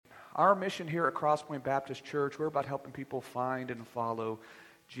Our mission here at Crosspoint Baptist Church, we're about helping people find and follow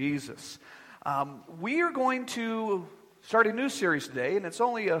Jesus. We are going to start a new series today, and it's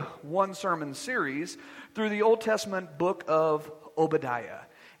only a one-sermon series through the Old Testament book of Obadiah.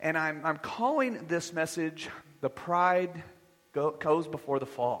 And I'm calling this message, The Pride Goes Before the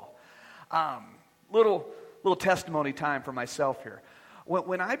Fall. Little testimony time for myself here.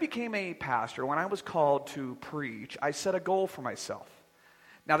 When I became a pastor, when I was called to preach, I set a goal for myself.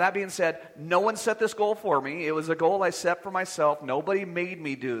 Now, that being said, no one set this goal for me. It was a goal I set for myself. Nobody made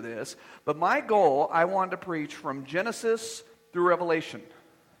me do this. But my goal, I wanted to preach from Genesis through Revelation.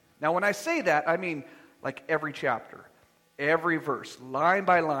 Now, when I say that, I mean like every chapter, every verse, line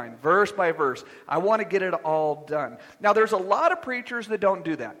by line, verse by verse. I want to get it all done. Now, there's a lot of preachers that don't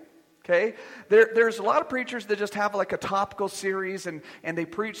do that. Okay, there's a lot of preachers that just have like a topical series and they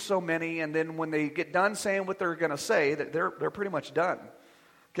preach so many, and then when they get done saying what they're going to say, that they're pretty much done.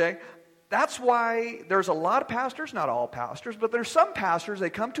 Okay, that's why there's a lot of pastors, not all pastors, but there's some pastors, they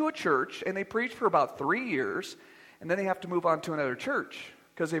come to a church and they preach for about 3 years, and then they have to move on to another church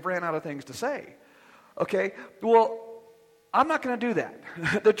because they've ran out of things to say. Okay, well, I'm not going to do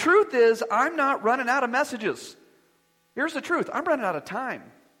that. The truth is, I'm not running out of messages. Here's the truth, I'm running out of time.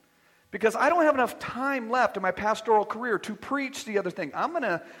 Because I don't have enough time left in my pastoral career to preach the other thing. I'm going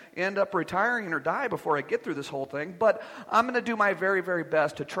to end up retiring or die before I get through this whole thing, but I'm going to do my very, very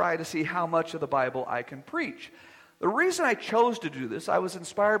best to try to see how much of the Bible I can preach. The reason I chose to do this, I was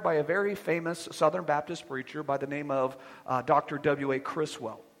inspired by a very famous Southern Baptist preacher by the name of Dr. W.A.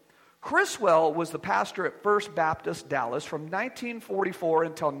 Criswell. Criswell was the pastor at First Baptist Dallas from 1944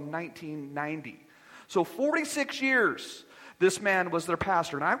 until 1990. So 46 years. This man was their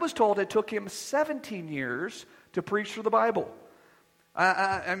pastor, and I was told it took him 17 years to preach through the Bible.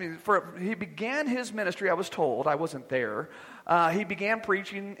 He began his ministry, I was told, I wasn't there. He began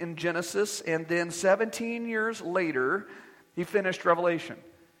preaching in Genesis, and then 17 years later, he finished Revelation.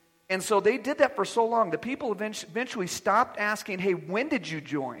 And so they did that for so long that people eventually stopped asking, hey, when did you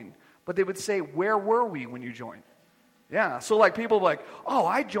join? But they would say, where were we when you joined? Yeah, so like people like, oh,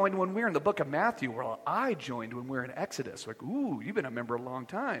 I joined when we were in the book of Matthew. Well, I joined when we were in Exodus. Like, ooh, you've been a member a long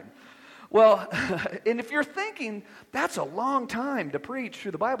time. Well, and if you're thinking, that's a long time to preach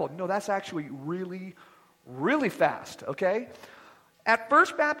through the Bible. No, that's actually really, really fast, okay? At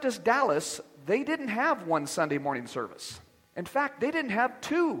First Baptist Dallas, they didn't have one Sunday morning service. In fact, they didn't have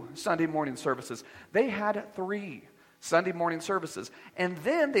 2 Sunday morning services. They had 3 Sunday morning services. And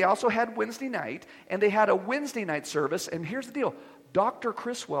then they also had Wednesday night, and they had a Wednesday night service. And here's the deal. Dr.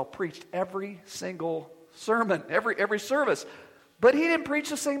 Criswell preached every single sermon, every service. But he didn't preach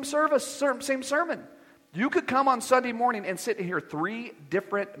the same sermon. You could come on Sunday morning and sit and hear 3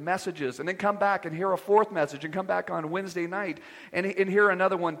 different messages, and then come back and hear a 4th message, and come back on Wednesday night and hear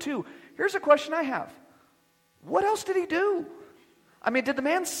another one too. Here's a question I have. What else did he do? I mean, did the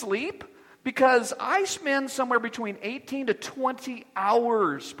man sleep? Because I spend somewhere between 18 to 20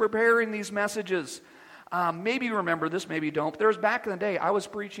 hours preparing these messages. Maybe you remember this, maybe you don't. But there was back in the day, I was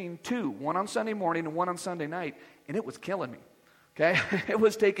preaching 2, one on Sunday morning and one on Sunday night, and it was killing me. Okay? It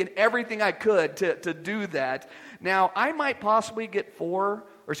was taking everything I could to do that. Now, I might possibly get 4, or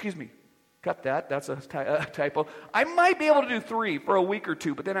excuse me, cut that, that's a typo. I might be able to do 3 for a week or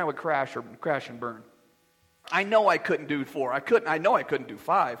 2, but then I would crash and burn. I know I couldn't do 4. I know I couldn't do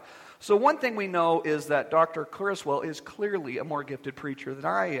 5. So one thing we know is that Dr. Criswell is clearly a more gifted preacher than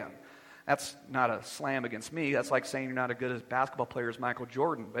I am. That's not a slam against me. That's like saying you're not as good a basketball player as Michael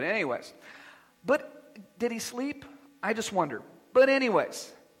Jordan. But anyways, did he sleep? I just wonder. But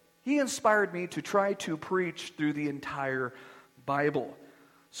anyways, he inspired me to try to preach through the entire Bible.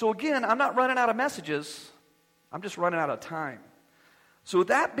 So again, I'm not running out of messages. I'm just running out of time. So with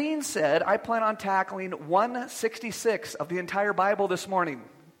that being said, I plan on tackling 166 of the entire Bible this morning.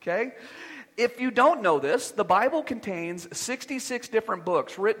 Okay? If you don't know this, the Bible contains 66 different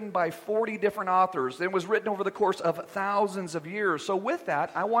books written by 40 different authors. It was written over the course of thousands of years. So with that,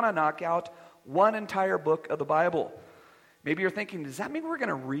 I want to knock out one entire book of the Bible. Maybe you're thinking, does that mean we're going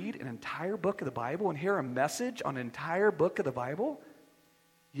to read an entire book of the Bible and hear a message on an entire book of the Bible?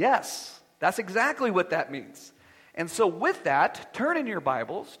 Yes, that's exactly what that means. And so with that, turn in your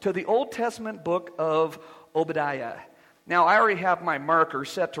Bibles to the Old Testament book of Obadiah. Now, I already have my marker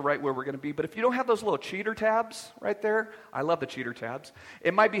set to right where we're going to be, but if you don't have those little cheater tabs right there, I love the cheater tabs,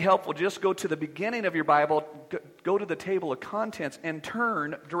 it might be helpful just go to the beginning of your Bible, go to the table of contents, and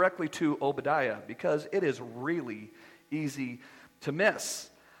turn directly to Obadiah, because it is really easy to miss.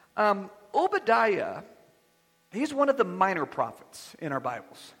 Obadiah, he's one of the minor prophets in our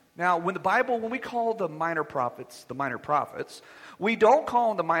Bibles. Now, when we call the minor prophets, we don't call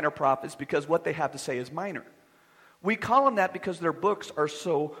them the minor prophets because what they have to say is minor. We call them that because their books are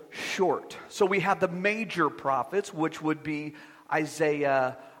so short. So we have the major prophets, which would be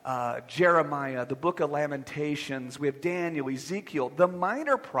Isaiah, Jeremiah, the book of Lamentations. We have Daniel, Ezekiel. The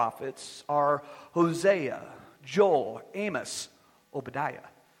minor prophets are Hosea, Joel, Amos, Obadiah,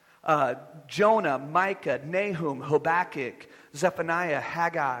 Jonah, Micah, Nahum, Habakkuk, Zephaniah,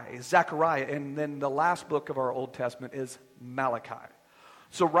 Haggai, Zechariah, and then the last book of our Old Testament is Malachi.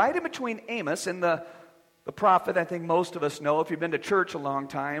 So right in between Amos and the prophet I think most of us know, if you've been to church a long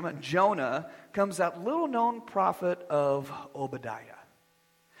time, Jonah, comes that little-known prophet of Obadiah.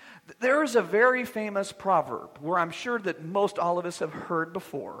 There is a very famous proverb where I'm sure that most all of us have heard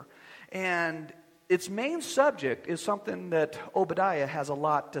before, and its main subject is something that Obadiah has a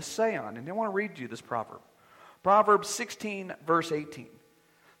lot to say on. And I want to read you this proverb. Proverbs 16, verse 18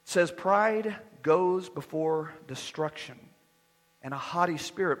 says, "Pride goes before destruction, and a haughty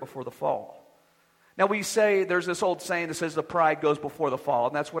spirit before the fall." Now we say, there's this old saying that says the pride goes before the fall,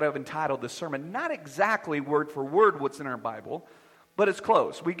 and that's what I've entitled this sermon. Not exactly word for word what's in our Bible, but it's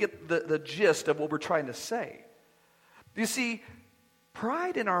close. We get the gist of what we're trying to say. You see,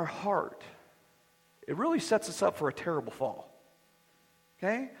 pride in our heart, it really sets us up for a terrible fall.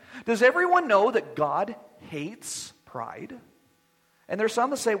 Okay? Does everyone know that God hates pride? And there's some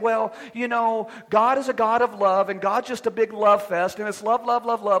that say, well, God is a God of love, and God's just a big love fest, and it's love, love,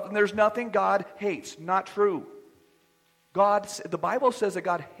 love, love, and there's nothing God hates. Not true. The Bible says that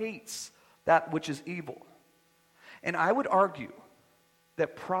God hates that which is evil. And I would argue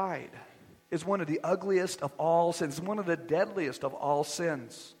that pride is one of the ugliest of all sins, one of the deadliest of all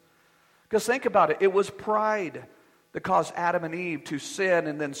sins. Because think about it. It was pride that caused Adam and Eve to sin,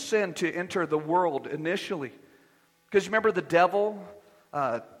 and then sin to enter the world initially. Because remember the devil,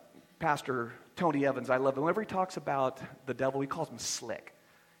 Pastor Tony Evans, I love him. Whenever he talks about the devil, he calls him Slick.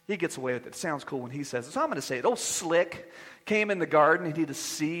 He gets away with it. It sounds cool when he says it. So I'm going to say it. Oh, Slick came in the garden and he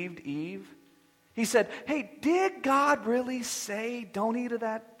deceived Eve. He said, hey, did God really say don't eat of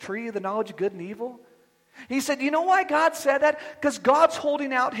that tree of the knowledge of good and evil? He said, you know why God said that? Because God's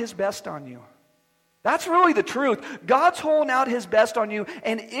holding out his best on you. That's really the truth. God's holding out his best on you,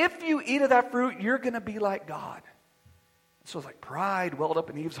 and if you eat of that fruit, you're going to be like God. So it's like pride welled up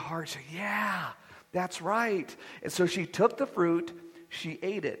in Eve's heart. She said, yeah, that's right. And so she took the fruit, she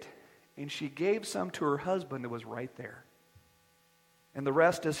ate it, and she gave some to her husband that was right there. And the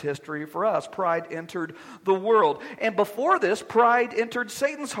rest is history for us. Pride entered the world. And before this, pride entered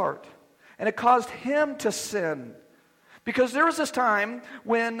Satan's heart. And it caused him to sin. Because there was this time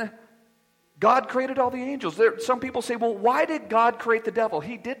when God created all the angels. Some people say, well, why did God create the devil?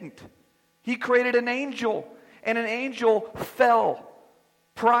 He didn't. He created an angel. And an angel fell.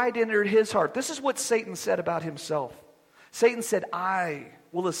 Pride entered his heart. This is what Satan said about himself. Satan said, I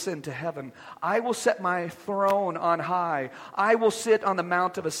will ascend to heaven. I will set my throne on high. I will sit on the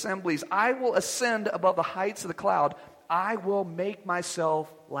Mount of Assemblies. I will ascend above the heights of the cloud. I will make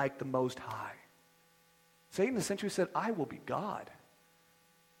myself like the Most High. Satan essentially said, I will be God.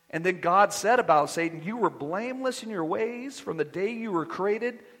 And then God said about Satan, you were blameless in your ways from the day you were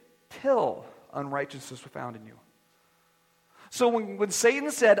created till unrighteousness was found in you. So when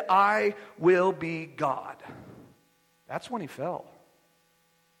Satan said, I will be God, that's when he fell.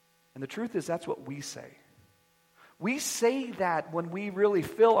 And the truth is, that's what we say. We say that when we really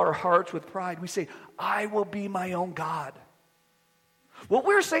fill our hearts with pride. We say, I will be my own God. What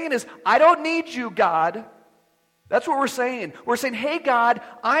we're saying is, I don't need you, God. That's what we're saying. We're saying, hey, God,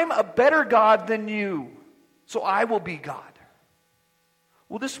 I'm a better God than you, so I will be God.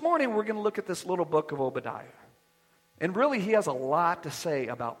 Well, this morning we're going to look at this little book of Obadiah. And really, he has a lot to say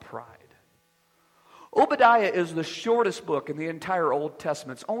about pride. Obadiah is the shortest book in the entire Old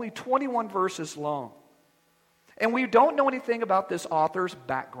Testament. It's only 21 verses long. And we don't know anything about this author's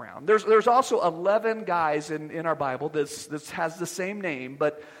background. There's also 11 guys in our Bible that has the same name,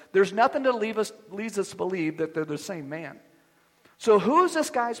 but there's nothing that leads us to believe that they're the same man. So who's this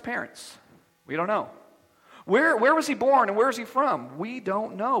guy's parents? We don't know. Where was he born and where is he from? We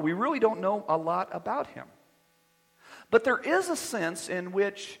don't know. We really don't know a lot about him. But there is a sense in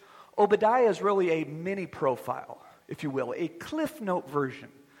which Obadiah is really a mini profile, if you will, a Cliff Note version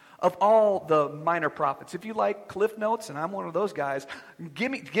of all the minor prophets. If you like Cliff Notes, and I'm one of those guys,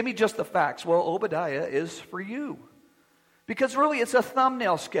 give me just the facts. Well, Obadiah is for you. Because really it's a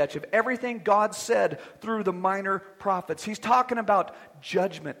thumbnail sketch of everything God said through the minor prophets. He's talking about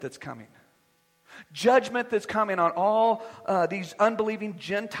judgment that's coming. Judgment that's coming on all these unbelieving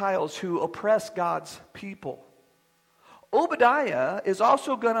Gentiles who oppress God's people. Obadiah is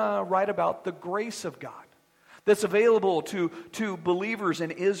also going to write about the grace of God that's available to believers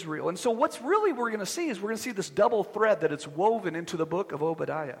in Israel. And so what's really we're going to see is we're going to see this double thread that it's woven into the book of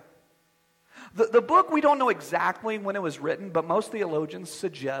Obadiah. The book, we don't know exactly when it was written, but most theologians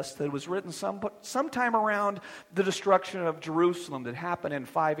suggest that it was written sometime around the destruction of Jerusalem that happened in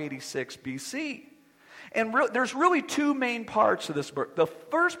 586 BC. And there's really two main parts of this book. The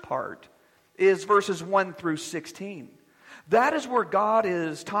first part is verses 1 through 16. That is where God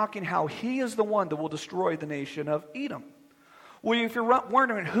is talking how He is the one that will destroy the nation of Edom. Well, if you're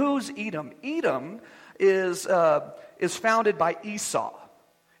wondering who's Edom, Edom is founded by Esau.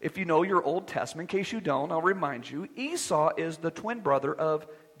 If you know your Old Testament, in case you don't, I'll remind you, Esau is the twin brother of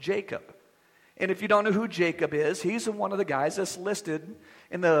Jacob. And if you don't know who Jacob is, he's one of the guys that's listed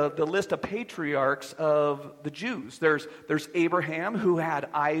in the list of patriarchs of the Jews. There's Abraham, who had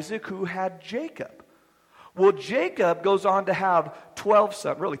Isaac, who had Jacob. Well, Jacob goes on to have 12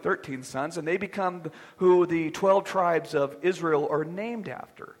 sons, really 13 sons, and they become who the 12 tribes of Israel are named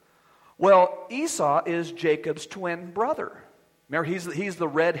after. Well, Esau is Jacob's twin brother. Remember, he's the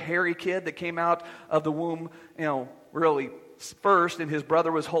red, hairy kid that came out of the womb, really first, and his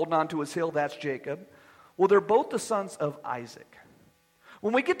brother was holding on to his heel. That's Jacob. Well, they're both the sons of Isaac.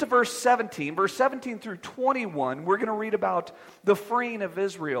 When we get to verse 17 through 21, we're going to read about the freeing of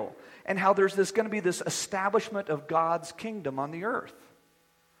Israel and how there's going to be this establishment of God's kingdom on the earth.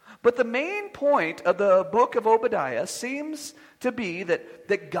 But the main point of the book of Obadiah seems to be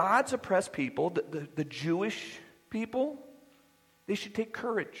that God's oppressed people, the Jewish people, they should take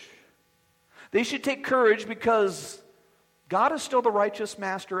courage. They should take courage because God is still the righteous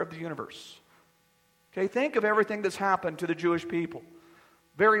master of the universe. Okay, think of everything that's happened to the Jewish people.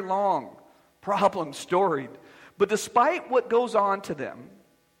 Very long, problem, storied. But despite what goes on to them,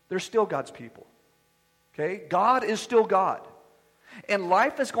 they're still God's people. Okay, God is still God. And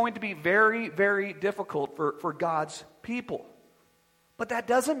life is going to be very, very difficult for God's people. But that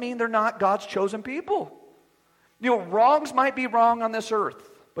doesn't mean they're not God's chosen people. Wrongs might be wrong on this earth,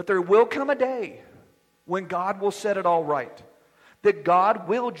 but there will come a day when God will set it all right. That God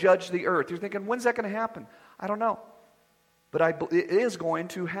will judge the earth. You're thinking, when's that going to happen? I don't know. But it is going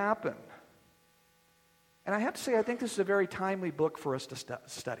to happen. And I have to say, I think this is a very timely book for us to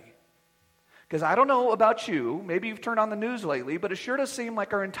study. Because I don't know about you, maybe you've turned on the news lately, but it sure does seem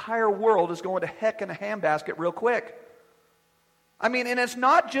like our entire world is going to heck in a handbasket real quick. And it's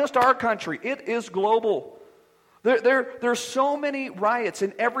not just our country, it is global. There's so many riots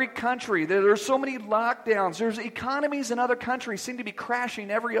in every country. There's so many lockdowns. There's economies in other countries seem to be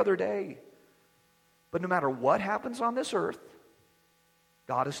crashing every other day. But no matter what happens on this earth,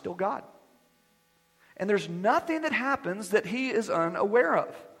 God is still God. And there's nothing that happens that He is unaware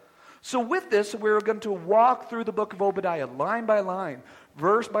of. So with this, we're going to walk through the book of Obadiah line by line,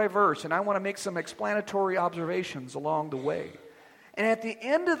 verse by verse, and I want to make some explanatory observations along the way. And at the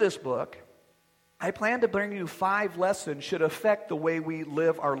end of this book, I plan to bring you 5 lessons should affect the way we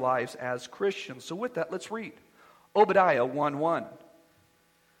live our lives as Christians. So with that, let's read. Obadiah 1:1.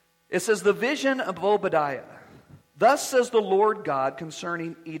 It says, "The vision of Obadiah. Thus says the Lord God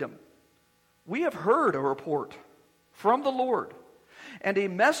concerning Edom. We have heard a report from the Lord, and a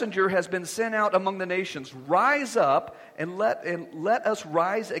messenger has been sent out among the nations. Rise up and let us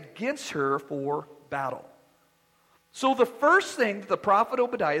rise against her for battle." So the first thing that the prophet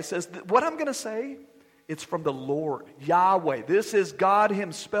Obadiah says, what I'm going to say, it's from the Lord, Yahweh. This is God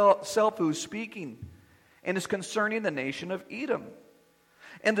Himself who's speaking, and it's concerning the nation of Edom.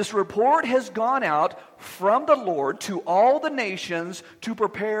 And this report has gone out from the Lord to all the nations to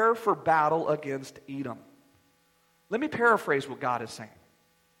prepare for battle against Edom. Let me paraphrase what God is saying.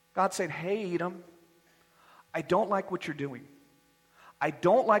 God's saying, hey, Edom, I don't like what you're doing. I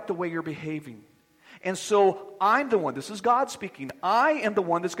don't like the way you're behaving. And so I'm the one, this is God speaking, I am the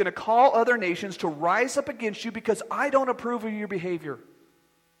one that's going to call other nations to rise up against you because I don't approve of your behavior.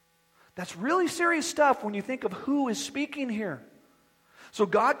 That's really serious stuff when you think of who is speaking here. So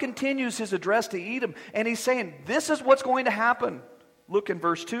God continues His address to Edom, and He's saying, this is what's going to happen. Look in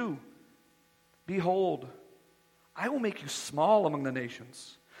verse 2. "Behold, I will make you small among the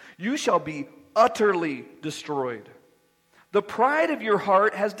nations. You shall be utterly destroyed. The pride of your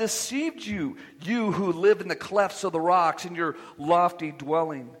heart has deceived you, you who live in the clefts of the rocks in your lofty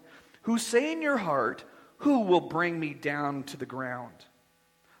dwelling, who say in your heart, who will bring me down to the ground?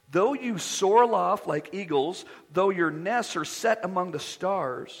 Though you soar aloft like eagles, though your nests are set among the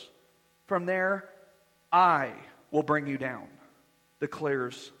stars, from there I will bring you down,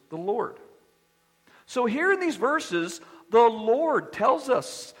 declares the Lord." So here in these verses, the Lord tells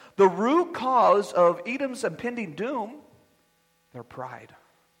us the root cause of Edom's impending doom Their pride.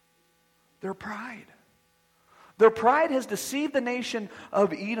 Their pride. Their pride has deceived the nation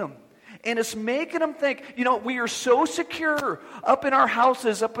of Edom. And it's making them think, we are so secure up in our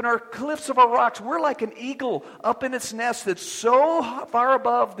houses, up in our cliffs of our rocks. We're like an eagle up in its nest that's so far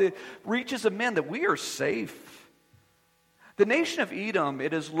above the reaches of men that we are safe. The nation of Edom,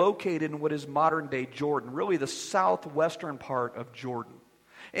 it is located in what is modern-day Jordan, really the southwestern part of Jordan.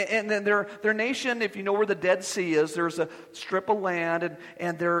 And then their nation, if you know where the Dead Sea is, there's a strip of land,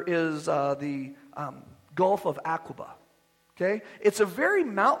 and there is the Gulf of Aqaba. Okay? It's a very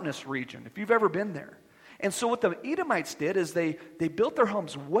mountainous region, if you've ever been there. And so what the Edomites did is they built their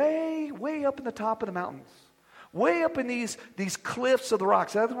homes way, way up in the top of the mountains. Way up in these cliffs of the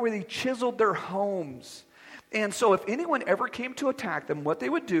rocks. That's where they chiseled their homes. And so if anyone ever came to attack them, what they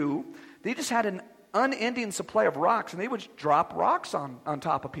would do, they just had an unending supply of rocks, and they would drop rocks on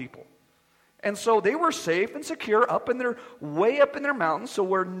top of people. And so they were safe and secure way up in their mountains, so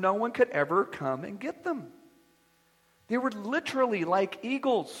where no one could ever come and get them. They were literally like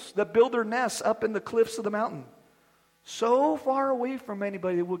eagles that build their nests up in the cliffs of the mountain, so far away from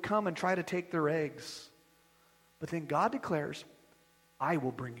anybody that would come and try to take their eggs. But then God declares, I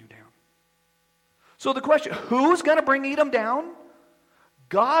will bring you down. So the question, who's going to bring Edom down?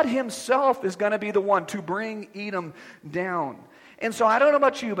 God himself is going to be the one to bring Edom down. And so I don't know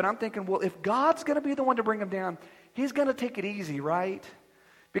about you, but I'm thinking, well, if God's going to be the one to bring him down, he's going to take it easy, right?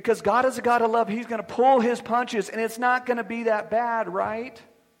 Because God is a God of love. He's going to pull his punches, and it's not going to be that bad, right?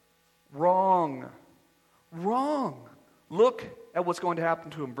 Wrong. Look at what's going to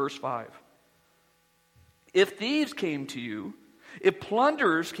happen to him. Verse 5. If thieves came to you, if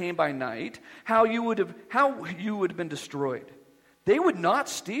plunderers came by night, how you would have been destroyed. They would not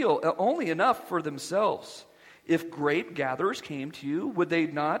steal only enough for themselves. If grape gatherers came to you, would they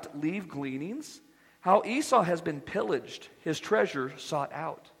not leave gleanings? How Esau has been pillaged, his treasure sought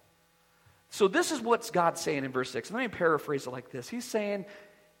out. So this is what God's saying in verse 6. Let me paraphrase it like this. He's saying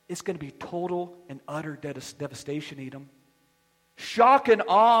it's going to be total and utter devastation, Edom. Shock and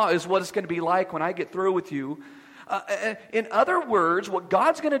awe is what it's going to be like when I get through with you. In other words, what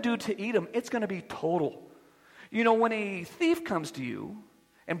God's going to do to Edom, it's going to be total. When a thief comes to you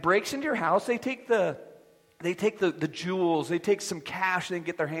and breaks into your house, they take the jewels, they take some cash they can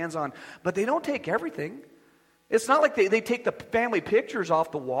get their hands on, but they don't take everything. It's not like they take the family pictures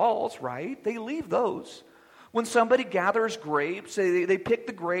off the walls, right? They leave those. When somebody gathers grapes, they pick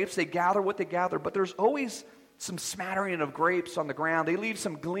the grapes, they gather what they gather, but there's always some smattering of grapes on the ground. They leave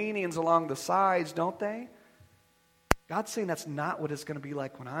some gleanings along the sides, don't they? God's saying that's not what it's going to be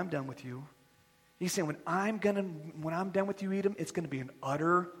like when I'm done with you. He's saying when I'm done with you, Edom, it's going to be an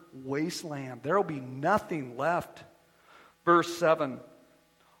utter wasteland. There will be nothing left. Verse 7,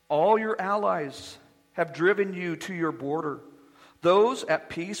 all your allies have driven you to your border. Those at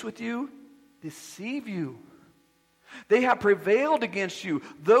peace with you deceive you. They have prevailed against you.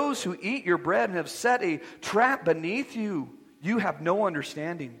 Those who eat your bread and have set a trap beneath you. You have no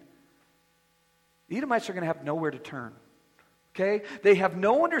understanding. The Edomites are going to have nowhere to turn. Okay? They have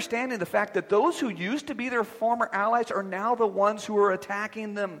no understanding of the fact that those who used to be their former allies are now the ones who are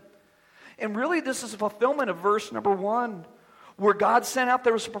attacking them. And really, this is a fulfillment of verse number 1, where God sent out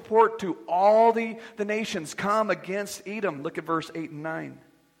their report to all the nations, come against Edom. Look at verse 8 and 9.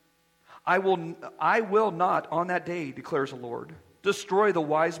 I will not on that day, declares the Lord, destroy the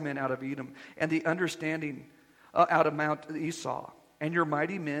wise men out of Edom and the understanding out of Mount Esau. And your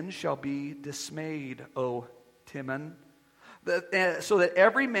mighty men shall be dismayed, O Timon, so that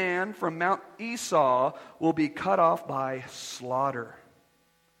every man from Mount Esau will be cut off by slaughter.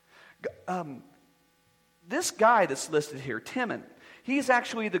 This guy that's listed here, Timon, he's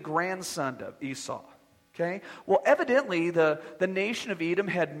actually the grandson of Esau. Okay? Well, evidently, the nation of Edom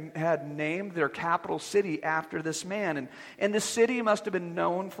had named their capital city after this man. And this city must have been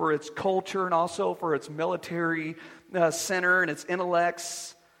known for its culture and also for its military center and its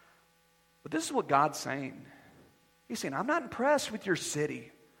intellects. But this is what God's saying. He's saying, I'm not impressed with your city.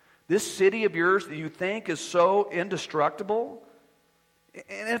 This city of yours that you think is so indestructible.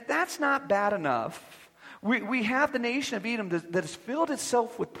 And if that's not bad enough, we have the nation of Edom that has filled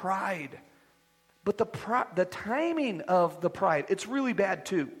itself with pride. But the timing of the pride, it's really bad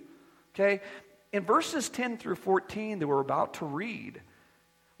too. Okay? In verses 10 through 14 that we're about to read,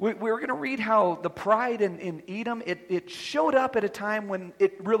 we're going to read how the pride in Edom, it showed up at a time when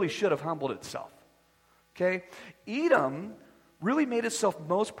it really should have humbled itself. Okay? Edom really made itself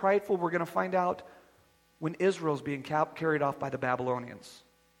most prideful, we're going to find out, when Israel's being carried off by the Babylonians.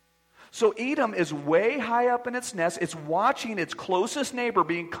 So Edom is way high up in its nest. It's watching its closest neighbor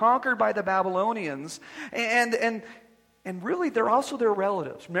being conquered by the Babylonians. And And really, they're also their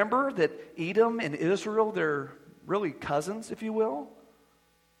relatives. Remember that Edom and Israel, they're really cousins, if you will?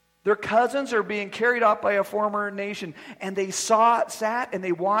 Their cousins are being carried off by a former nation. And they sat and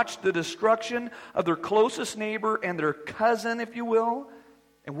they watched the destruction of their closest neighbor and their cousin, if you will.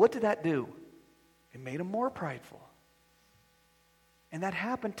 And what did that do? It made them more prideful. And that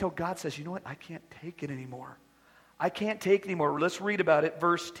happened till God says, you know what? I can't take it anymore. I can't take it anymore. Let's read about it,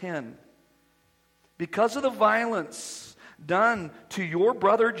 verse 10. Because of the violence done to your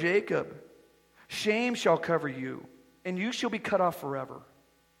brother Jacob, shame shall cover you, and you shall be cut off forever.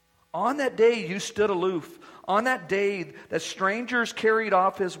 On that day you stood aloof. On that day that strangers carried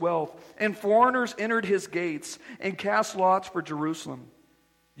off his wealth, and foreigners entered his gates, and cast lots for Jerusalem.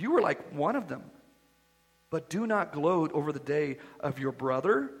 You were like one of them. But do not gloat over the day of your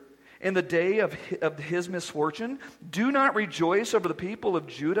brother, in the day of his misfortune. Do not rejoice over the people of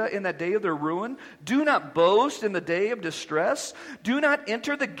Judah in that day of their ruin. Do not boast in the day of distress. Do not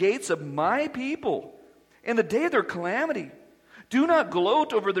enter the gates of my people in the day of their calamity. Do not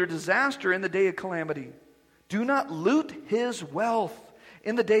gloat over their disaster in the day of calamity. Do not loot his wealth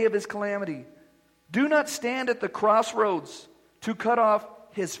in the day of his calamity. Do not stand at the crossroads to cut off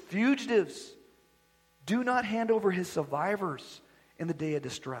his fugitives. Do not hand over his survivors in the day of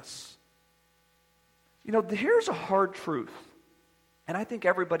distress. You know, here's a hard truth, and I think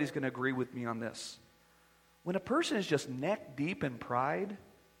everybody's going to agree with me on this. When a person is just neck deep in pride,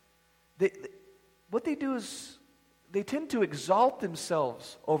 what they do is they tend to exalt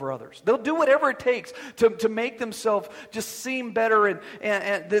themselves over others. They'll do whatever it takes to make themselves just seem better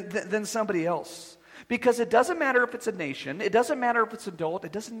than somebody else. Because it doesn't matter if it's a nation, it doesn't matter if it's adult,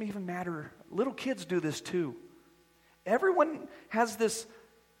 it doesn't even matter. Little kids do this too. Everyone has this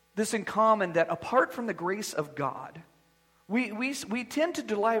in common, that apart from the grace of God, we tend to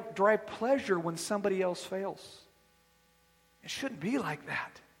derive pleasure when somebody else fails. It shouldn't be like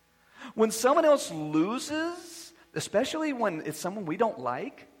that. When someone else loses, especially when it's someone we don't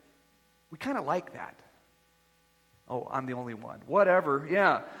like, we kind of like that. Oh, I'm the only one. Whatever,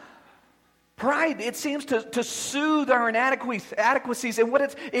 yeah. Pride, it seems to soothe our inadequacies,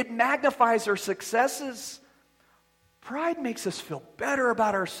 and it magnifies our successes. Pride makes us feel better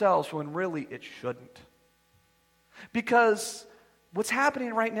about ourselves when really it shouldn't. Because what's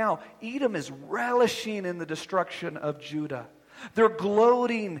happening right now, Edom is relishing in the destruction of Judah. They're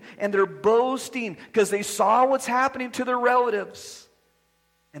gloating and they're boasting because they saw what's happening to their relatives.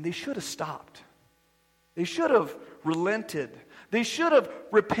 And they should have stopped. They should have relented. They should have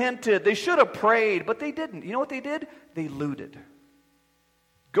repented. They should have prayed, but they didn't. You know what they did? They looted.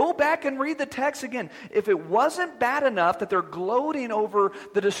 Go back and read the text again. If it wasn't bad enough that they're gloating over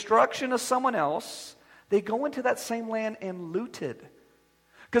the destruction of someone else, they go into that same land and looted.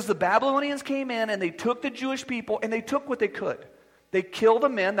 Because the Babylonians came in and they took the Jewish people and they took what they could. They kill the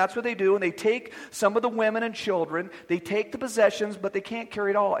men, that's what they do, and they take some of the women and children. They take the possessions, but they can't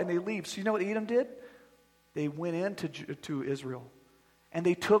carry it all, and they leave. So you know what Edom did? They went into Israel, and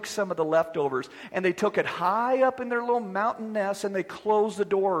they took some of the leftovers, and they took it high up in their little mountain nest, and they closed the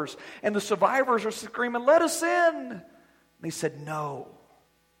doors. And the survivors are screaming, "Let us in!" And they said, "No."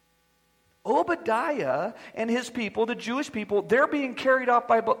 Obadiah and his people, the Jewish people, they're being carried off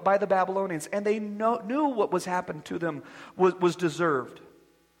by the Babylonians, and they knew what was happened to them was deserved,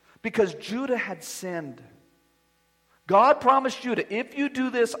 because Judah had sinned. God promised Judah, if you do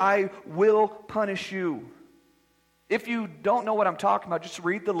this, I will punish you. If you don't know what I'm talking about, just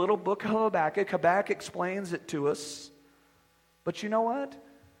read the little book of Habakkuk. Habakkuk explains it to us. But you know what?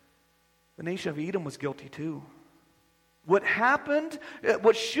 The nation of Edom was guilty too. What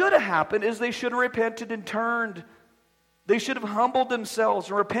should have happened is they should have repented and turned. They should have humbled themselves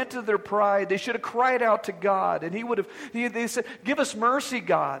and repented of their pride. They should have cried out to God, and they said, "Give us mercy,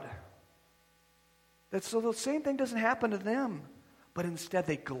 God." So the same thing doesn't happen to them, but instead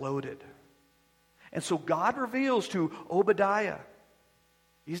they gloated. And so God reveals to Obadiah,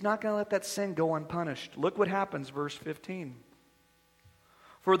 He's not going to let that sin go unpunished. Look what happens, verse 15.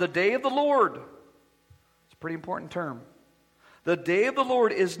 For the day of the Lord, it's a pretty important term. The day of the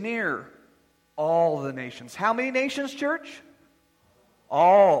Lord is near all the nations. How many nations, church?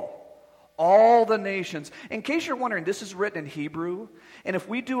 All the nations. In case you're wondering, this is written in Hebrew. And if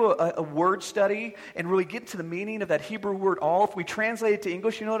we do a word study and really get into the meaning of that Hebrew word all, if we translate it to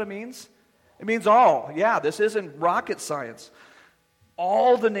English, you know what it means? It means all. Yeah, this isn't rocket science.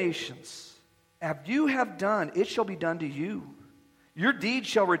 All the nations. As you have done, it shall be done to you. Your deeds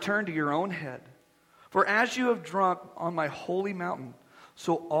shall return to your own head. For as you have drunk on my holy mountain,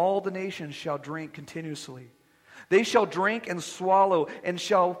 so all the nations shall drink continuously. They shall drink and swallow and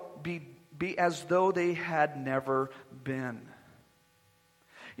shall be be as though they had never been.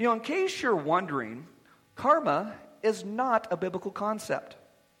 You know, in case you're wondering, karma is not a biblical concept.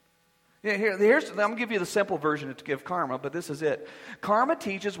 I'm going to give you the simple version to give karma, but this is it. Karma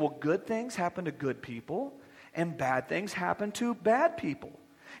teaches, well, good things happen to good people, and bad things happen to bad people.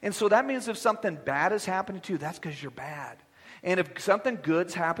 And so that means if something bad is happening to you, that's because you're bad. And if something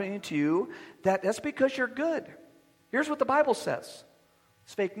good's happening to you, that's because you're good. Here's what the Bible says.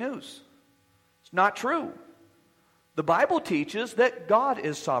 It's fake news. It's not true. The Bible teaches that God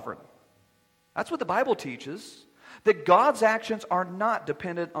is sovereign. That's what the Bible teaches. That God's actions are not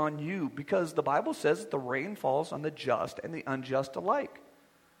dependent on you, because the Bible says that the rain falls on the just and the unjust alike.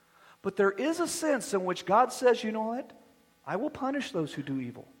 But there is a sense in which God says, you know what? I will punish those who do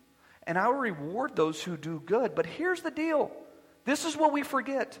evil, and I will reward those who do good. But here's the deal. This is what we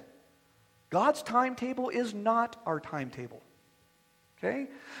forget. God's timetable is not our timetable. Okay?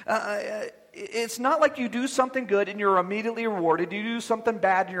 It's not like you do something good and you're immediately rewarded. You do something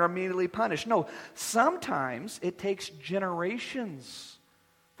bad and you're immediately punished. No, sometimes it takes generations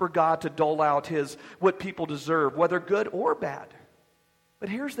for God to dole out what people deserve, whether good or bad. But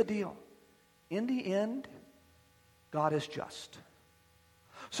here's the deal. In the end, God is just.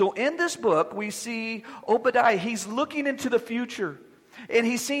 So in this book, we see Obadiah. He's looking into the future. And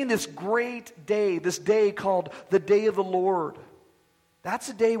he's seeing this great day, this day called the Day of the Lord. That's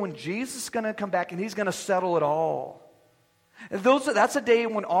a day when Jesus is going to come back and he's going to settle it all. And that's a day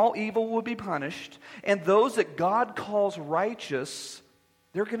when all evil will be punished. And those that God calls righteous,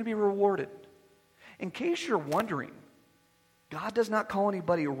 they're going to be rewarded. In case you're wondering, God does not call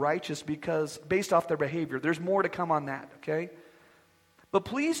anybody righteous based off their behavior. There's more to come on that, okay? But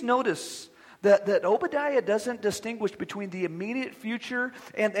please notice that Obadiah doesn't distinguish between the immediate future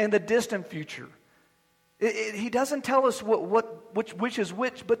and the distant future. He doesn't tell us which is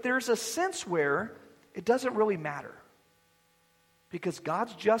which, but there's a sense where it doesn't really matter. Because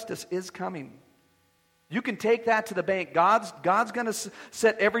God's justice is coming. You can take that to the bank. God's going to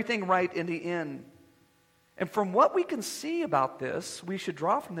set everything right in the end. And from what we can see about this, we should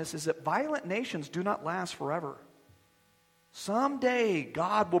draw from this, is that violent nations do not last forever. Someday,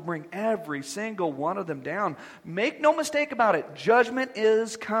 God will bring every single one of them down. Make no mistake about it. Judgment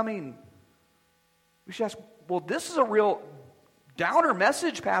is coming. We should ask, well, this is a real downer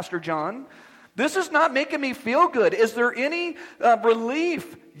message, Pastor John. This is not making me feel good. Is there any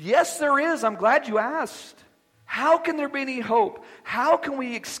relief? Yes, there is. I'm glad you asked. How can there be any hope? How can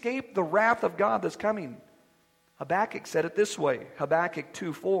we escape the wrath of God that's coming? Habakkuk said it this way, Habakkuk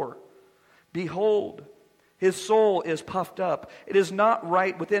 2:4. Behold, his soul is puffed up. It is not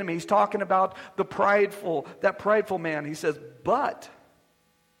right within him. He's talking about that prideful man. He says, but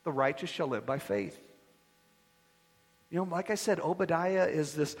the righteous shall live by faith. You know, like I said, Obadiah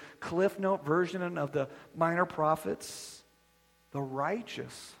is this Cliff Note version of the minor prophets. The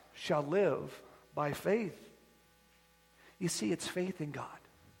righteous shall live by faith. You see, it's faith in God.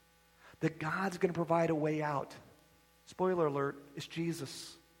 That God's going to provide a way out. Spoiler alert, it's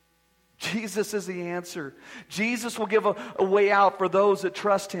Jesus. Jesus is the answer. Jesus will give a way out for those that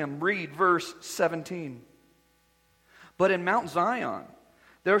trust him. Read verse 17. But in Mount Zion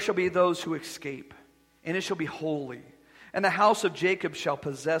there shall be those who escape, and it shall be holy. And the house of Jacob shall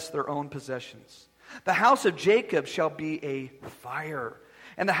possess their own possessions. The house of Jacob shall be a fire,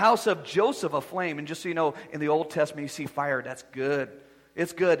 and the house of Joseph a flame. And just so you know, in the Old Testament you see fire, that's good.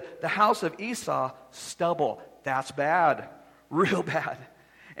 It's good. The house of Esau, stubble. That's bad. Real bad.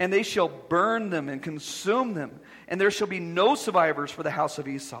 And they shall burn them and consume them, and there shall be no survivors for the house of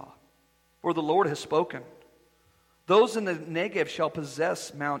Esau. For the Lord has spoken. Those in the Negev shall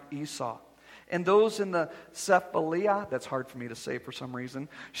possess Mount Esau, and those in the Sephalia, that's hard for me to say for some reason,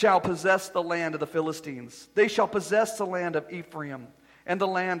 shall possess the land of the Philistines. They shall possess the land of Ephraim and the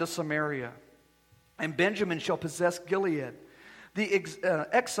land of Samaria. And Benjamin shall possess Gilead. The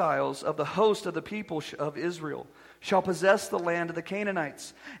exiles of the host of the people of Israel shall possess the land of the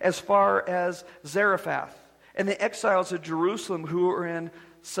Canaanites as far as Zarephath. And the exiles of Jerusalem who are in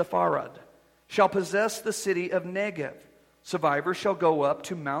Sepharad shall possess the city of Negev. Survivors shall go up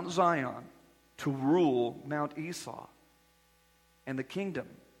to Mount Zion to rule Mount Esau, and the kingdom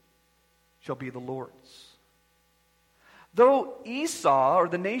shall be the Lord's. Though Esau, or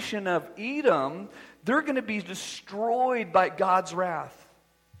the nation of Edom, they're going to be destroyed by God's wrath,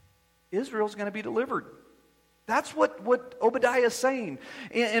 Israel's going to be delivered. That's what Obadiah is saying.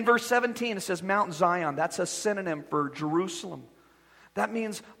 In verse 17 it says Mount Zion. That's a synonym for Jerusalem. That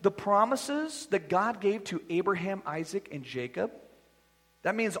means the promises that God gave to Abraham, Isaac, and Jacob,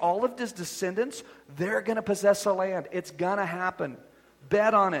 that means all of his descendants, they're going to possess the land. It's going to happen.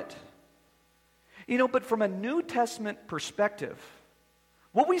 Bet on it. But from a New Testament perspective,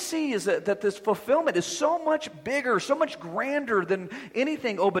 what we see is that this fulfillment is so much bigger, so much grander than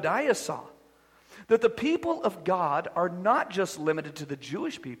anything Obadiah saw. That the people of God are not just limited to the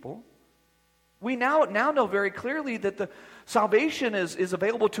Jewish people. We now know very clearly that the salvation is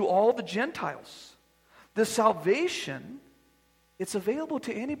available to all the Gentiles. The salvation, it's available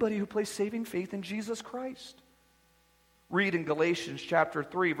to anybody who places saving faith in Jesus Christ. Read in Galatians chapter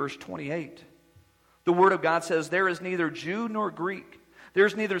 3, verse 28. The Word of God says, there is neither Jew nor Greek.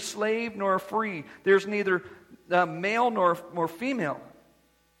 There's neither slave nor free. There's neither male nor female.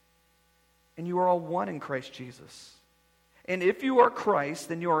 And you are all one in Christ Jesus. And if you are Christ,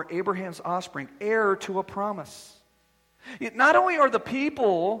 then you are Abraham's offspring, heir to a promise. Not only are the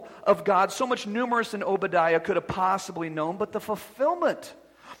people of God so much numerous than Obadiah could have possibly known, but the fulfillment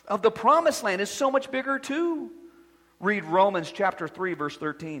of the promised land is so much bigger too. Read Romans chapter 3, verse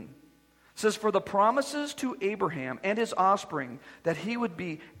 13. It says, for the promises to Abraham and his offspring that he would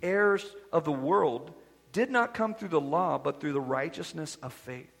be heirs of the world did not come through the law, but through the righteousness of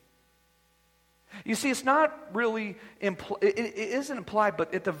faith. You see, it's not really, it isn't implied,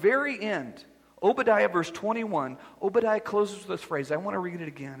 but at the very end, Obadiah verse 21, Obadiah closes with this phrase. I want to read it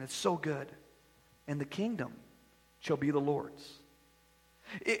again. It's so good. And the kingdom shall be the Lord's.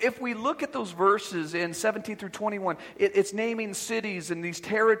 If we look at those verses in 17 through 21, it's naming cities and these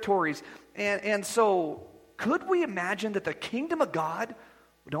territories. And so could we imagine that the kingdom of God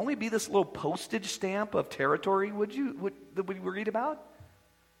would only be this little postage stamp of territory that we read about?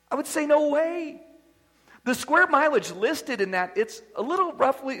 I would say no way. The square mileage listed in that, it's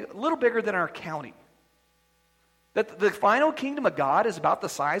roughly a little bigger than our county. That the final kingdom of God is about the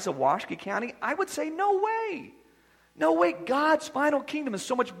size of Washoe County, I would say no way. No way. God's final kingdom is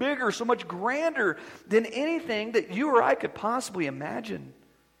so much bigger, so much grander than anything that you or I could possibly imagine.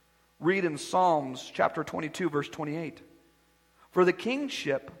 Read in Psalms chapter 22, verse 28. For the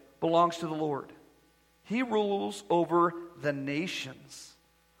kingship belongs to the Lord. He rules over the nations.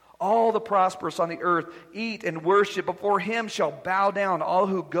 All the prosperous on the earth eat and worship. Before him shall bow down all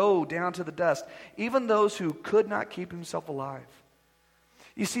who go down to the dust, even those who could not keep himself alive.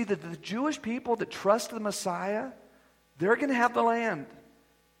 You see, that the Jewish people that trust the Messiah, they're going to have the land.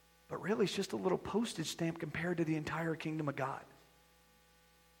 But really, it's just a little postage stamp compared to the entire kingdom of God.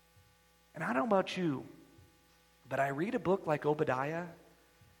 And I don't know about you, but I read a book like Obadiah,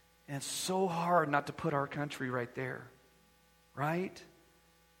 and it's so hard not to put our country right there. Right?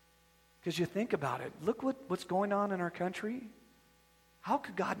 Because you think about it. Look what's going on in our country. How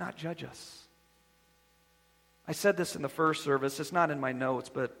could God not judge us? I said this in the first service. It's not in my notes,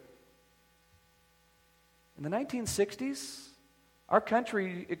 but in the 1960s, our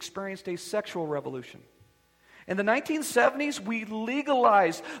country experienced a sexual revolution. In the 1970s, we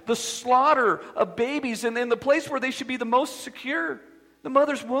legalized the slaughter of babies in the place where they should be the most secure, the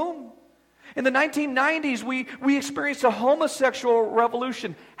mother's womb. In the 1990s, we experienced a homosexual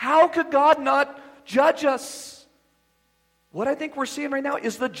revolution. How could God not judge us? What I think we're seeing right now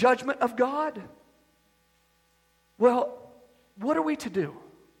is the judgment of God. Well, what are we to do?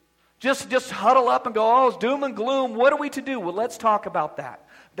 Just huddle up and go, oh, it's doom and gloom. What are we to do? Well, let's talk about that.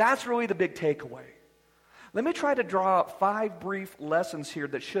 That's really the big takeaway. Let me try to draw out 5 brief lessons here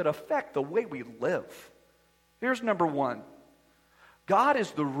that should affect the way we live. Here's number 1. God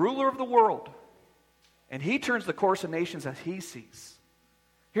is the ruler of the world, and he turns the course of nations as he sees.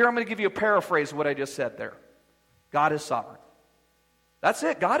 Here I'm going to give you a paraphrase of what I just said there. God is sovereign. That's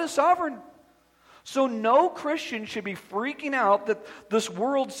it. God is sovereign. So no Christian should be freaking out that this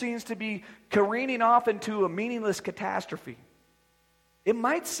world seems to be careening off into a meaningless catastrophe. It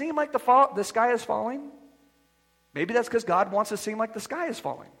might seem like the sky is falling. Maybe that's because God wants it to seem like the sky is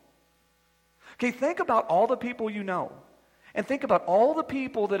falling. Okay, think about all the people you know. And think about all the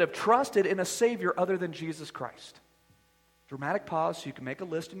people that have trusted in a Savior other than Jesus Christ. Dramatic pause so you can make a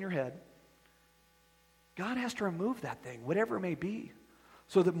list in your head. God has to remove that thing, whatever it may be,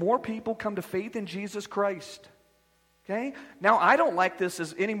 so that more people come to faith in Jesus Christ. Okay? Now, I don't like this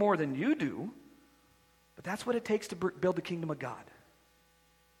as any more than you do, but that's what it takes to build the kingdom of God.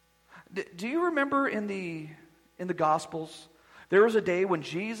 Do you remember in the Gospels, there was a day when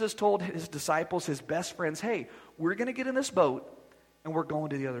Jesus told his disciples, his best friends, hey, we're going to get in this boat and we're going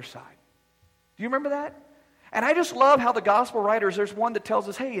to the other side. Do you remember that? And I just love how the gospel writers, there's one that tells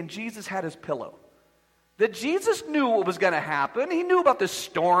us, hey, and Jesus had his pillow. That Jesus knew what was going to happen. He knew about this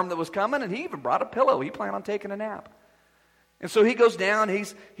storm that was coming, and he even brought a pillow. He planned on taking a nap. And so he goes down,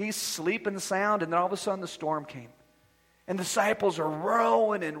 he's sleeping sound, and then all of a sudden the storm came. And the disciples are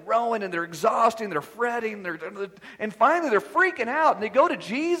rowing, and they're exhausted, and they're fretting, and finally they're freaking out, and they go to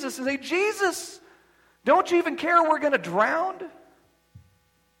Jesus and say, Jesus, Don't you even care we're going to drown?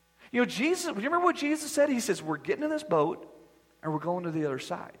 You know, Jesus, you remember what Jesus said? He says, we're getting in this boat and we're going to the other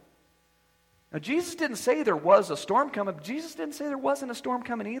side. Now, Jesus didn't say there was a storm coming. Jesus didn't say there wasn't a storm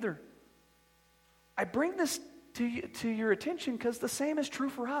coming either. I bring this to your attention because the same is true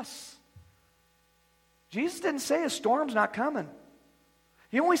for us. Jesus didn't say a storm's not coming.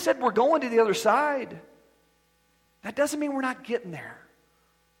 He only said we're going to the other side. That doesn't mean we're not getting there.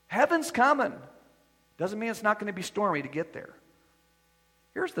 Heaven's coming. Doesn't mean it's not going to be stormy to get there.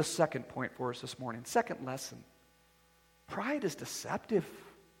 Here's the second point for us this morning. Second lesson. Pride is deceptive.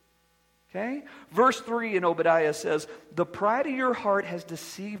 Okay? Verse 3 in Obadiah says, the pride of your heart has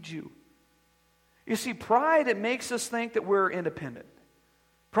deceived you. You see, pride, it makes us think that we're independent.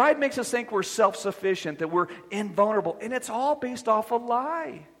 Pride makes us think we're self-sufficient, that we're invulnerable. And it's all based off a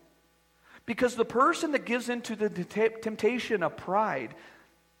lie. Because the person that gives into the temptation of pride,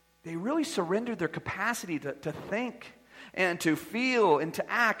 they really surrender their capacity to think and to feel and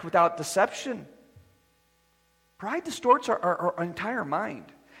to act without deception. Pride distorts our entire mind.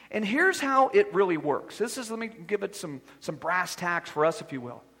 And here's how it really works. Let me give it some brass tacks for us, if you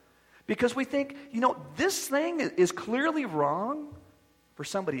will. Because we think, this thing is clearly wrong for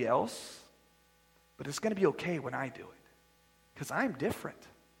somebody else, but it's going to be okay when I do it. Because I'm different.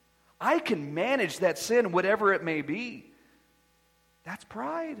 I can manage that sin, whatever it may be. That's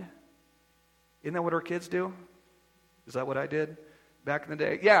pride. Isn't that what our kids do? Is that what I did back in the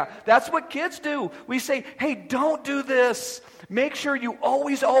day? Yeah, that's what kids do. We say, hey, don't do this. Make sure you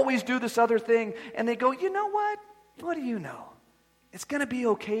always do this other thing. And they go, you know what? What do you know? It's going to be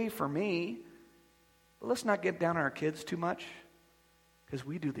okay for me. But let's not get down on our kids too much, because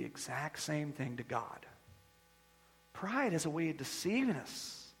we do the exact same thing to God. Pride is a way of deceiving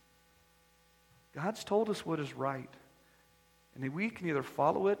us. God's told us what is right. And we can either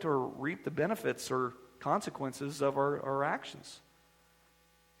follow it or reap the benefits or consequences of our actions.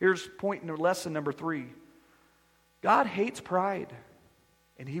 Here's point in lesson number 3. God hates pride,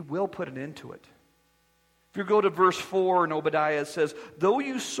 and He will put an end to it. If you go to verse 4 in Obadiah, it says, though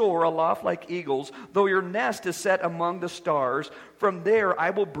you soar aloft like eagles, though your nest is set among the stars, from there I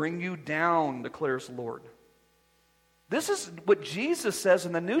will bring you down, declares the Lord. This is what Jesus says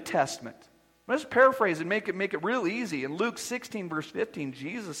in the New Testament. Let's paraphrase and make it real easy. In Luke 16, verse 15,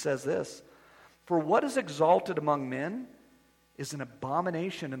 Jesus says this, for what is exalted among men is an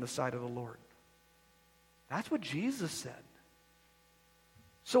abomination in the sight of the Lord. That's what Jesus said.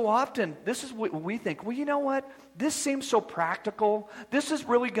 So often, this is what we think, well, you know what? This seems so practical. This is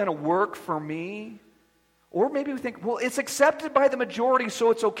really going to work for me. Or maybe we think, well, it's accepted by the majority,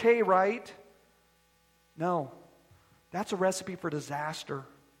 so it's okay, right? No. That's a recipe for disaster.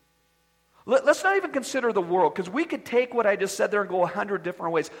 Let's not even consider the world, because we could take what I just said there and go 100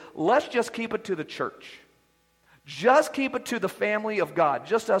 different ways. Let's just keep it to the church. Just keep it to the family of God,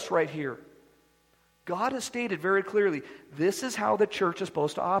 just us right here. God has stated very clearly, this is how the church is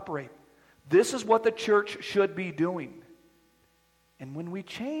supposed to operate. This is what the church should be doing. And when we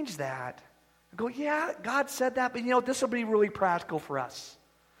change that, I go, yeah, God said that, but this will be really practical for us.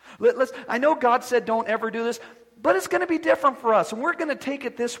 I know God said don't ever do this, but it's going to be different for us, and we're going to take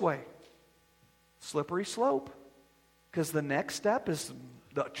it this way. Slippery slope. Because the next step is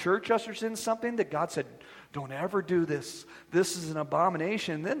the church ushers in something that God said, don't ever do this. This is an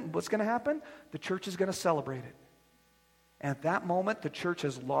abomination. Then what's going to happen? The church is going to celebrate it. And at that moment, the church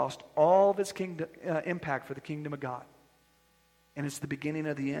has lost all of its kingdom, impact for the kingdom of God. And it's the beginning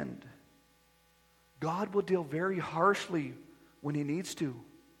of the end. God will deal very harshly when He needs to.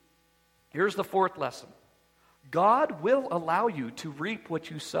 Here's the fourth lesson. God will allow you to reap what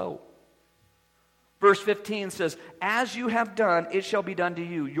you sow. Verse 15 says, as you have done, it shall be done to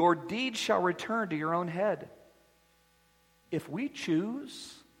you. Your deeds shall return to your own head. If we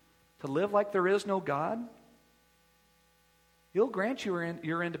choose to live like there is no God, He'll grant you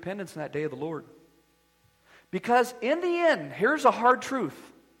your independence in that day of the Lord. Because in the end, here's a hard truth.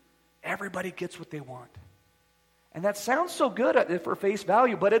 Everybody gets what they want. And that sounds so good for face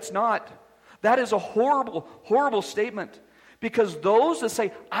value, but it's not. That is a horrible, horrible statement. Because those that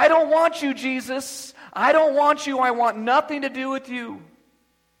say, I don't want you, Jesus. I don't want you. I want nothing to do with you.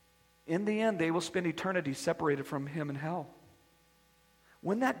 In the end, they will spend eternity separated from Him in hell.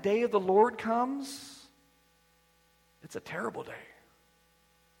 When that day of the Lord comes, it's a terrible day.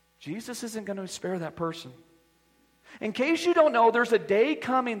 Jesus isn't going to spare that person. In case you don't know, there's a day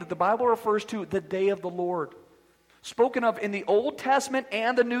coming that the Bible refers to, the day of the Lord. Spoken of in the Old Testament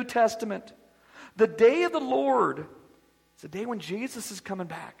and the New Testament. The day of the Lord, it's the day when Jesus is coming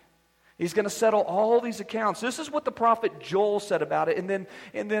back. He's going to settle all these accounts. This is what the prophet Joel said about it. And then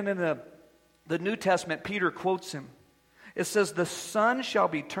in the New Testament, Peter quotes him. It says, "The sun shall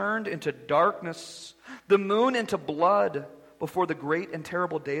be turned into darkness, the moon into blood, before the great and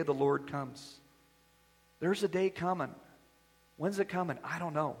terrible day of the Lord comes." There's a day coming. When's it coming? I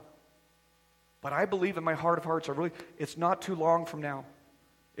don't know. But I believe in my heart of hearts, it's not too long from now.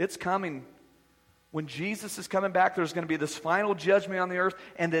 It's coming. When Jesus is coming back, there's going to be this final judgment on the earth,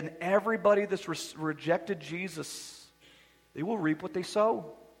 and then everybody that's rejected Jesus, they will reap what they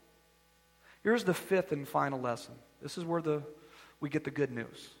sow. Here's the fifth and final lesson. This is where we get the good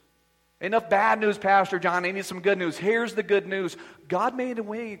news. Enough bad news, Pastor John. I need some good news. Here's the good news. God made a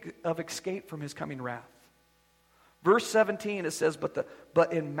way of escape from his coming wrath. Verse 17, it says,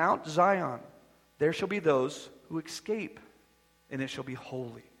 But in Mount Zion there shall be those who escape, and it shall be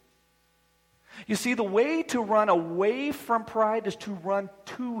holy. You see, the way to run away from pride is to run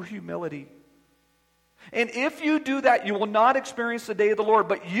to humility. And if you do that, you will not experience the day of the Lord,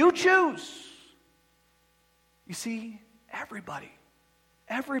 but you choose. You see, everybody,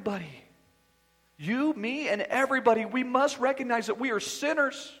 you, me, and everybody, we must recognize that we are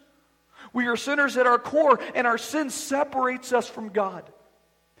sinners. We are sinners at our core, and our sin separates us from God.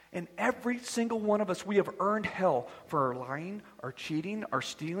 And every single one of us, we have earned hell for our lying, our cheating, our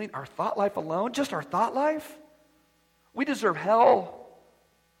stealing, our thought life alone, just our thought life. We deserve hell.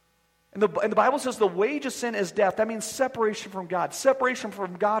 And the Bible says the wage of sin is death. That means separation from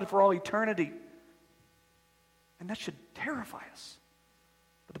God for all eternity. And that should terrify us.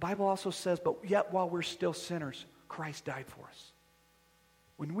 But the Bible also says, but yet while we're still sinners, Christ died for us.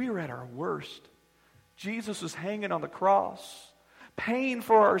 When we were at our worst, Jesus was hanging on the cross, paying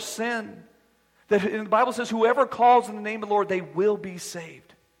for our sin. And the Bible says, whoever calls in the name of the Lord, they will be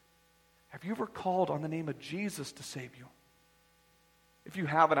saved. Have you ever called on the name of Jesus to save you? If you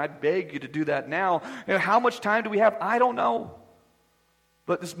haven't, I'd beg you to do that now. And how much time do we have? I don't know.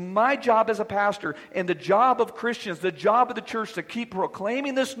 But it's my job as a pastor and the job of Christians, the job of the church to keep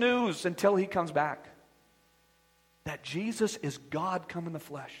proclaiming this news until he comes back. That Jesus is God come in the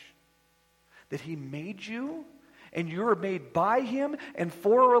flesh. That he made you and you're made by him and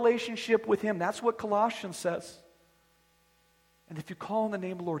for a relationship with him. That's what Colossians says. And if you call on the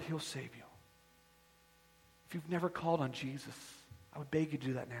name of the Lord, he'll save you. If you've never called on Jesus, I would beg you to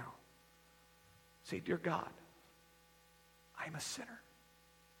do that now. Say, dear God, I'm a sinner.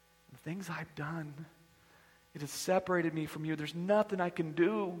 The things I've done, it has separated me from you. There's nothing I can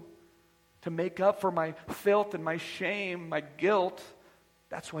do to make up for my filth and my shame, my guilt.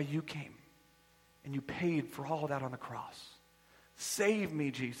 That's why you came. And you paid for all of that on the cross. Save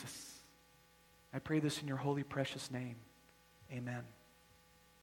me, Jesus. I pray this in your holy, precious name. Amen.